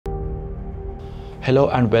Hello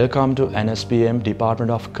and welcome to NSBM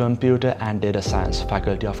Department of Computer and Data Science,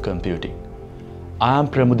 Faculty of Computing. I am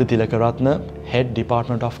Pramudha Tilakaratna, Head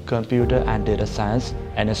Department of Computer and Data Science,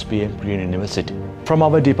 NSBM Green University. From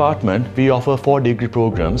our department, we offer 4 degree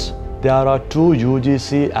programs. There are 2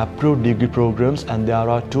 UGC approved degree programs and there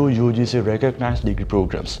are 2 UGC recognized degree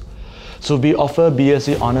programs. So we offer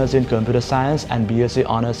BSc Honours in Computer Science and BSc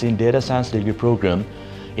Honours in Data Science degree program.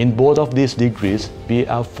 In both of these degrees, we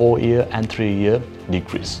have 4-year and 3-year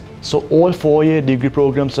degrees. So all 4-year degree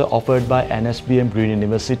programs are offered by NSBM Green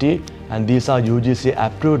University and these are UGC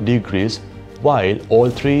approved degrees, while all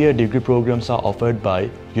 3-year degree programs are offered by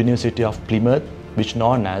University of Plymouth, which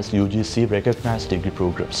known as UGC recognized degree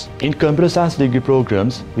programs. In computer science degree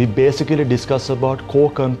programs, we basically discuss about core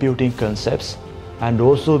computing concepts and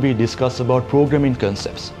also we discuss about programming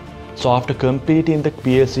concepts. So after completing the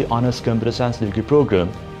BSc Honours Computer Science degree program,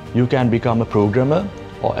 you can become a programmer,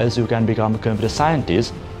 or else you can become a computer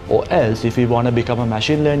scientist, or else if you want to become a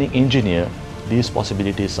machine learning engineer, these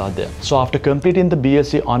possibilities are there. So after completing the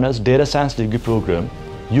BSc Honours Data Science degree program,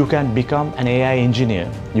 you can become an AI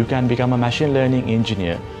engineer, you can become a machine learning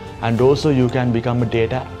engineer, and also you can become a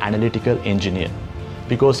data analytical engineer.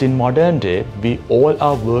 Because in modern day, we all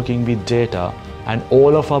are working with data and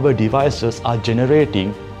all of our devices are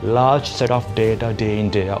generating large set of data day in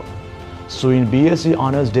day out. So in BSc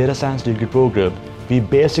Honours Data Science degree program, we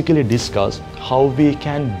basically discuss how we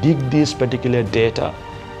can dig these particular data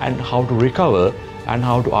and how to recover and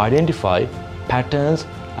how to identify patterns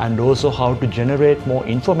and also how to generate more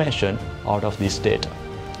information out of this data.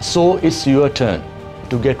 So it's your turn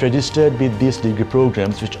to get registered with these degree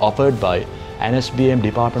programs which offered by NSBM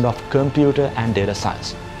Department of Computer and Data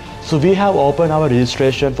Science. So we have opened our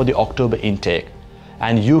registration for the October intake,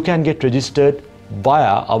 and you can get registered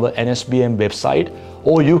via our NSBM website,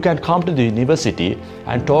 or you can come to the university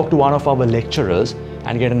and talk to one of our lecturers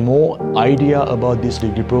and get a more idea about this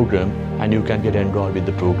degree program, and you can get enrolled with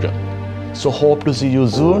the program. So hope to see you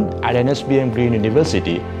soon at NSBM Green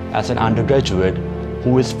University as an undergraduate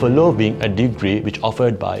who is following a degree which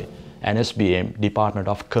offered by NSBM Department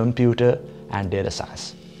of Computer and Data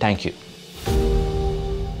Science. Thank you.